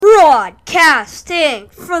Broadcasting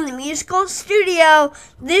from the musical studio,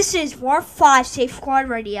 this is War 5 Safe Squad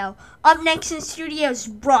Radio. Up next in studio is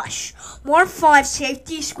Brush, War 5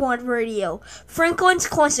 Safety Squad Radio, Franklin's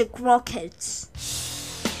Classic Rock Hits.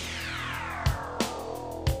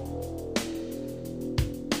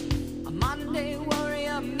 A Monday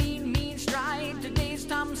warrior, mean stride. Today's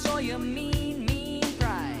Tom Sawyer, mean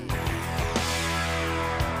pride.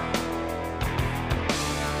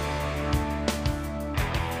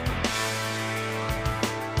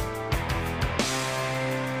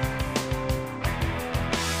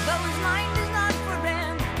 Though his mind is not for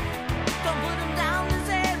rent, don't put him down as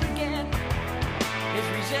arrogant. His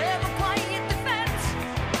reserve a quiet defense.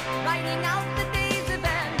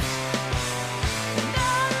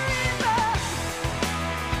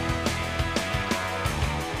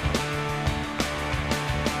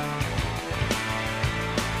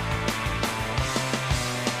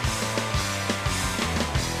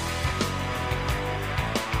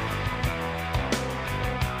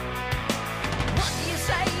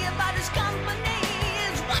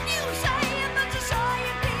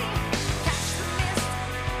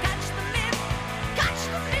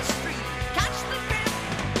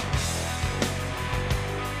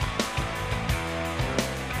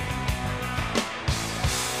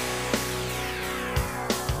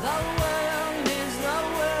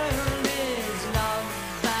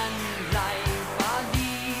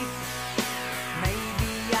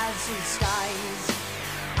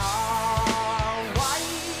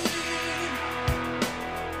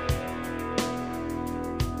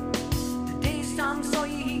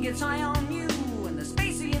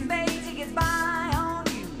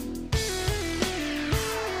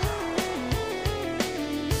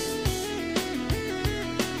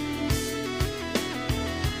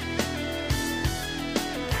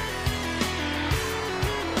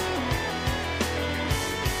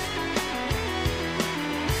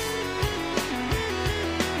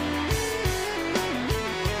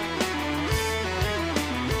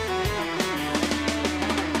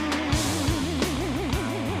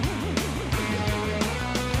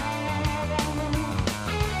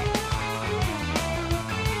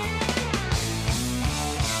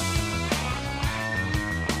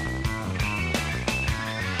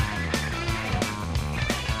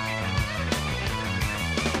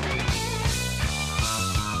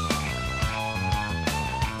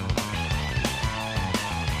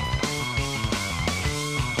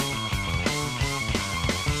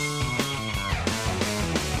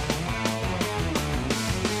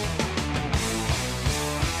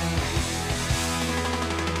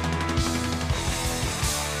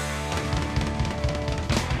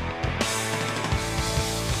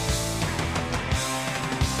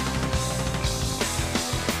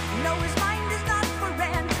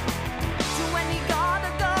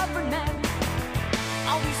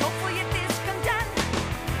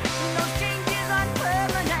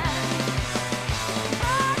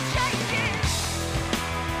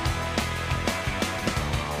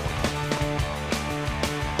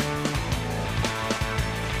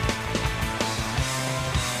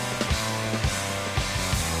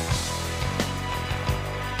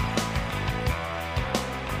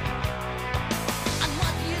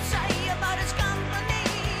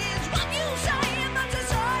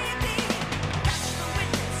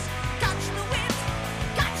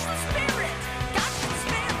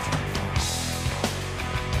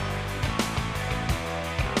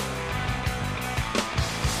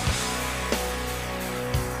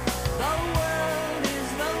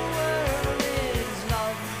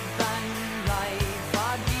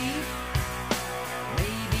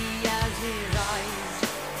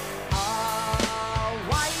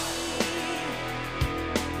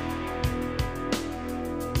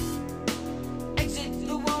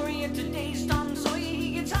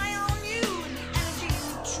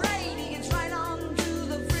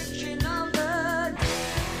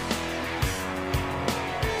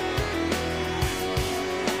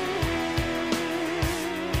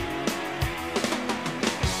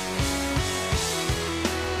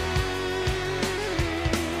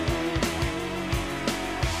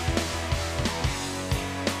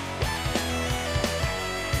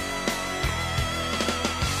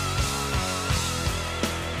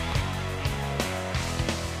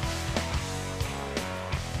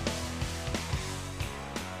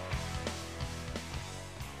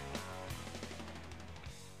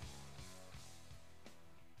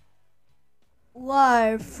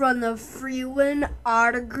 Live from the Freeland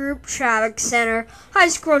Auto Group Traffic Center. Hi,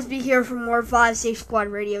 it's Crosby here for more 5 Safe Squad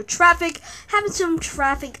Radio traffic. Having some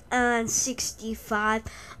traffic on 65.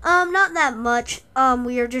 Not that much.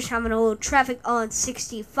 We are just having a little traffic on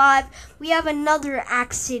 65. We have another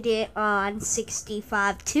accident on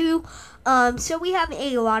 65 too. So we have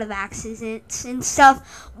a lot of accidents and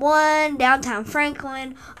stuff. One downtown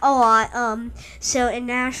Franklin, a lot. So in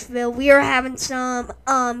Nashville, we are having some.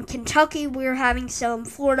 Kentucky, we are having some.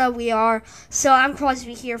 Florida, we are. So I'm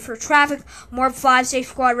Crosby here for traffic. More 5 Safe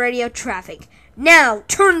Squad Radio traffic. Now,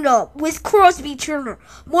 turn it up with Crosby Turner.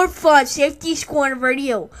 More 5 Safety Squad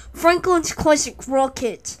Radio. Franklin's Classic Rock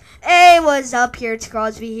Hits. Hey, what's up here? It's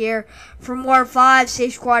Crosby here for more 5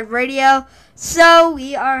 Safe Squad Radio. So,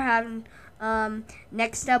 we are having,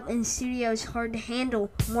 next up in studio is Hard to Handle.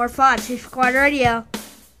 More 5 Safe Squad Radio.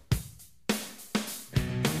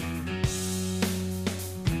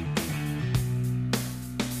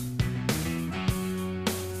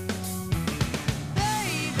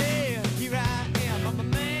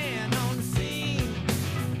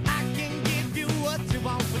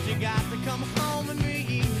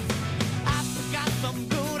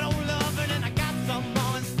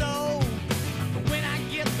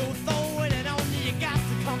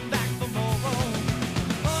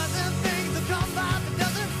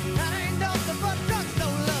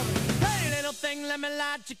 Let me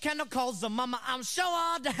light your candle, cause mama, I'm sure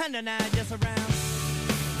all the hand and I just around.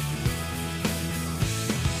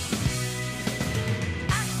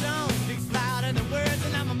 Action speaks louder than words,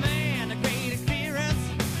 and I'm a man of great experience.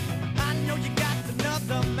 I know you got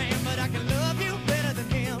another man, but I can love you better than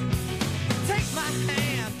him. Take my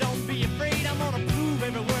hand, don't be afraid, I'm gonna prove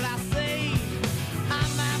every word I say.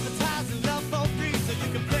 I'm advertising love for free, so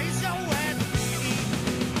you can place your ad free.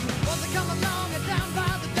 Once I come along and down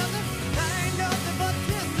by the dozen,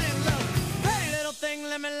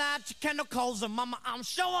 let me light your candle, cause mama, I'm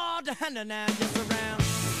sure all the hand and I just around.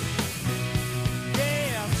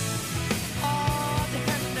 Yeah, all the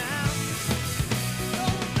hand now.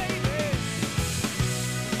 Oh, baby.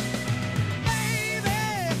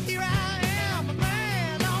 Baby, here I am, a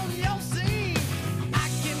man on your scene. I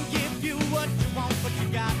can give you what you want, but you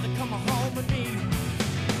got to come home with me.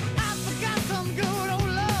 I forgot some good old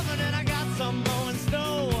loving, and I got some more in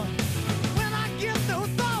store. When I get through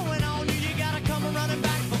throwing on you, you gotta come running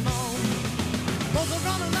back for more. Both are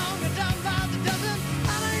run along and down by the dozen. I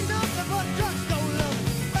ain't nothing but drugstore love.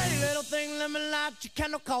 Hey, little thing, let me light your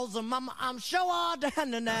candle, cause mama, I'm sure all the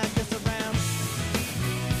hand and I just around.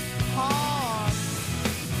 Hard,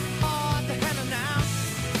 hard to handle now.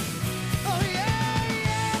 Oh yeah,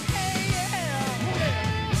 yeah,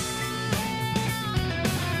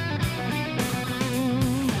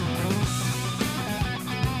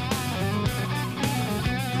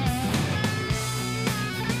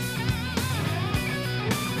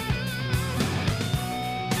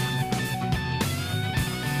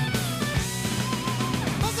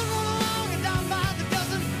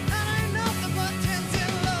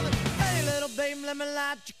 let me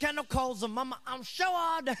light your candle, cause mama, I'm sure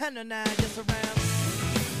all the hand and I just around.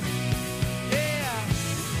 Yeah,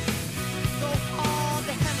 so all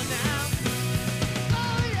the hand now.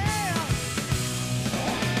 Oh yeah,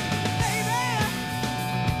 baby,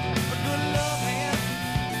 a good love hand.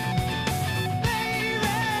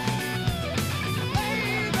 Baby,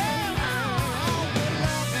 oh, good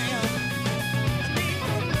love hand. I need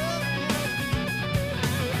good love hand.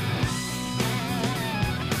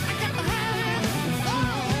 I got the hand.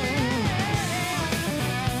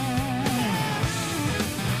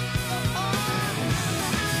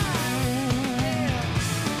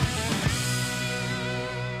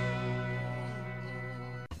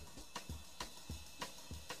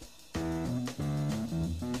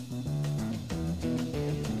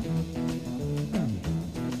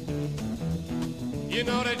 You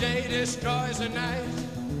know the day destroys the night,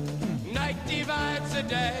 night divides the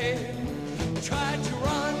day. Try to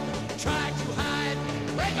run, try to hide,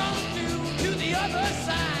 break on through to the other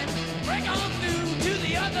side, break on through to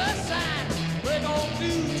the other side, break on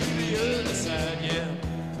through to the other side, yeah.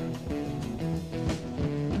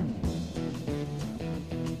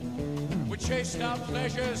 We chased our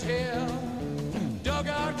pleasures here, dug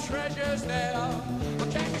our treasures there, but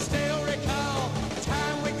can you still recall the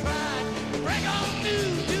time we cried? Break on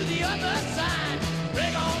through to the other side.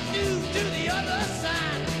 Break on through to the other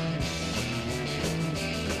side.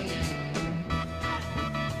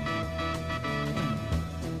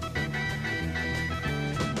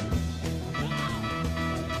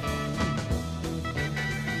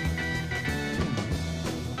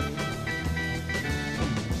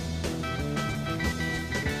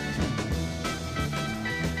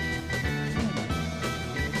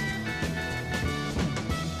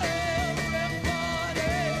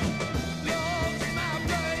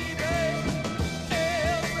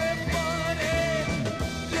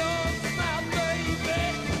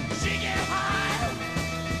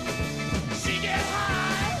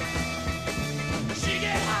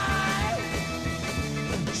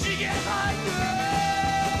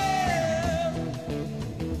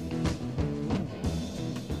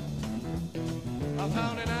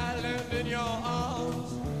 found an island in your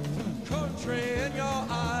arms, country in your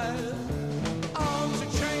eyes. Arms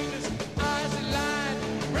are chainless, eyes are lined.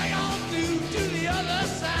 Break on through to the other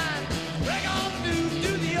side. Break on through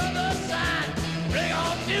to the other side. Break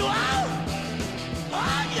on through.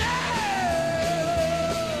 Oh yeah!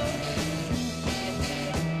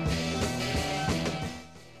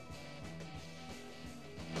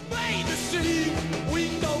 Made to see,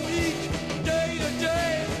 week to week, day to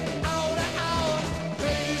day, hour to hour,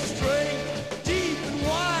 day straight, deep and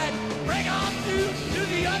wide. Break on through to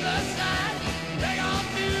the other side. Break on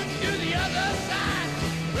through to the other side.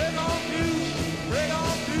 Break on through, break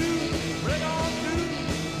on through, break on through,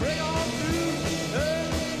 break on through.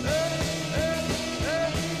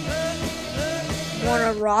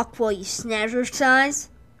 Wanna rock while you snatch exercise?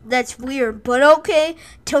 That's weird, but okay.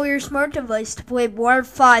 Tell your smart device to play War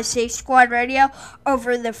 5 Safe Squad Radio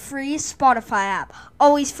over the free Spotify app.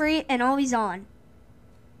 Always free and always on.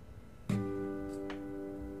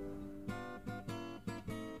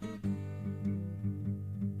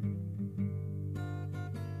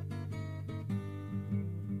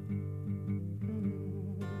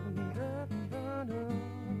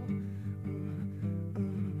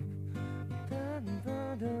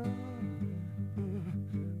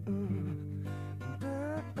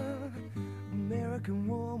 American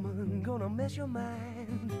woman gonna mess your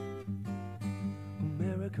mind.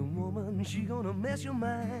 American woman, she gonna mess your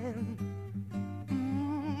mind.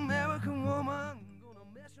 American woman gonna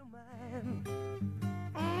mess your mind.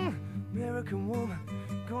 American woman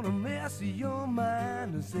gonna mess your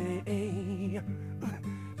mind. Say A,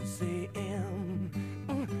 say M,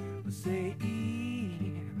 say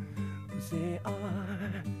E, say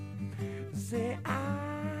R, say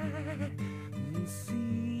I, C.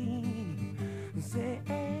 Say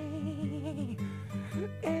A,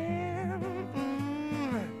 M.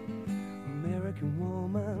 American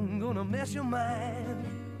woman gonna mess your mind.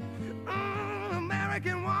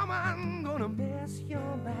 American woman gonna mess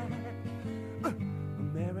your mind.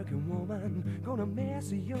 American woman gonna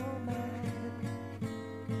mess your mind.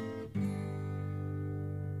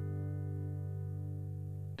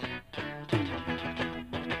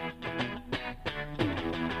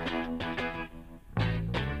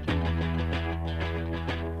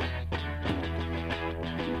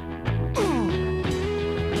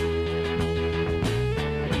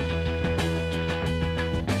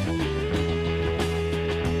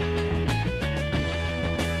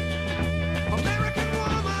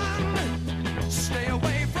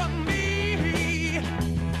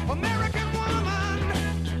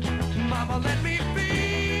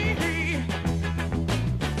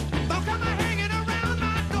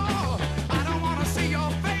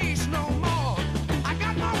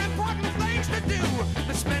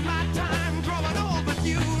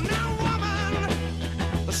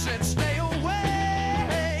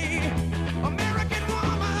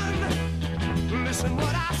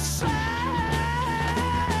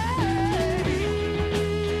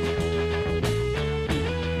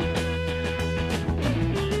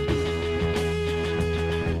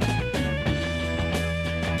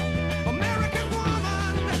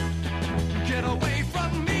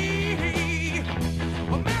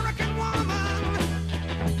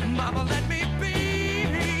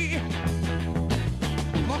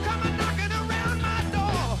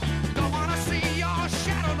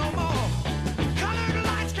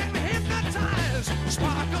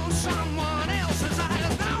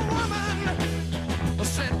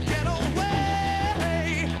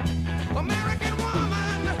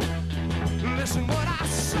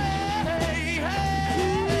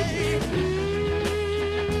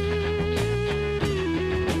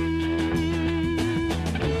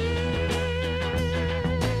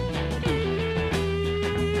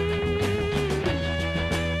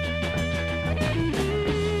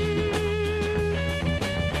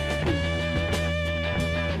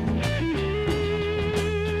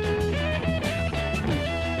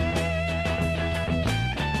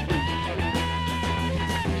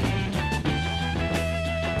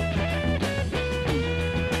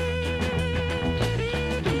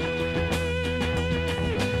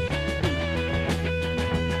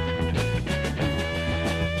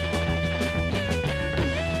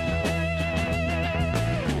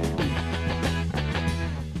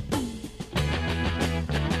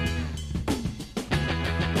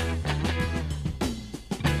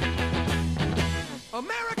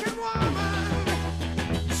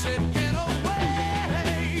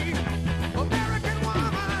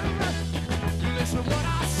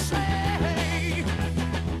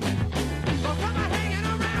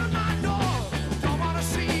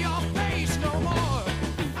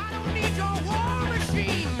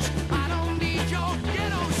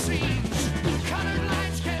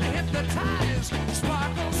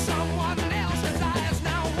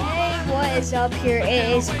 is up here?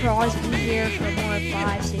 It is Crosby here for more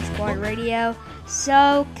 5 Safe Squad Radio.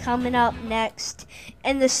 So, coming up next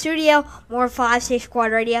in the studio, more 5 Safe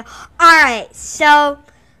Squad Radio. Alright, so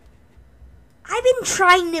I've been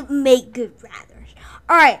trying to make good rathers.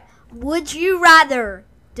 Alright, would you rather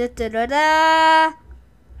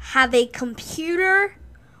have a computer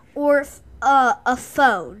or a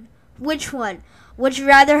phone? Which one? Would you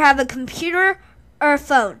rather have a computer or a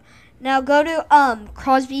phone? Now go to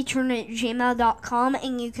crosbyturner@gmail.com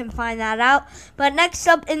and you can find that out. But next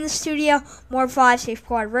up in the studio, more 5 Safe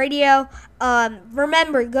Squad Radio.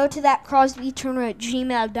 Remember, go to that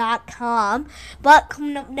crosbyturner@gmail.com. But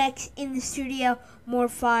coming up next in the studio, more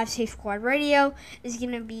 5 Safe Squad Radio is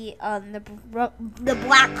going to be the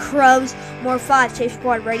Black Crowes, more 5 Safe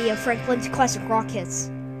Squad Radio, Franklin's Classic Rock Hits.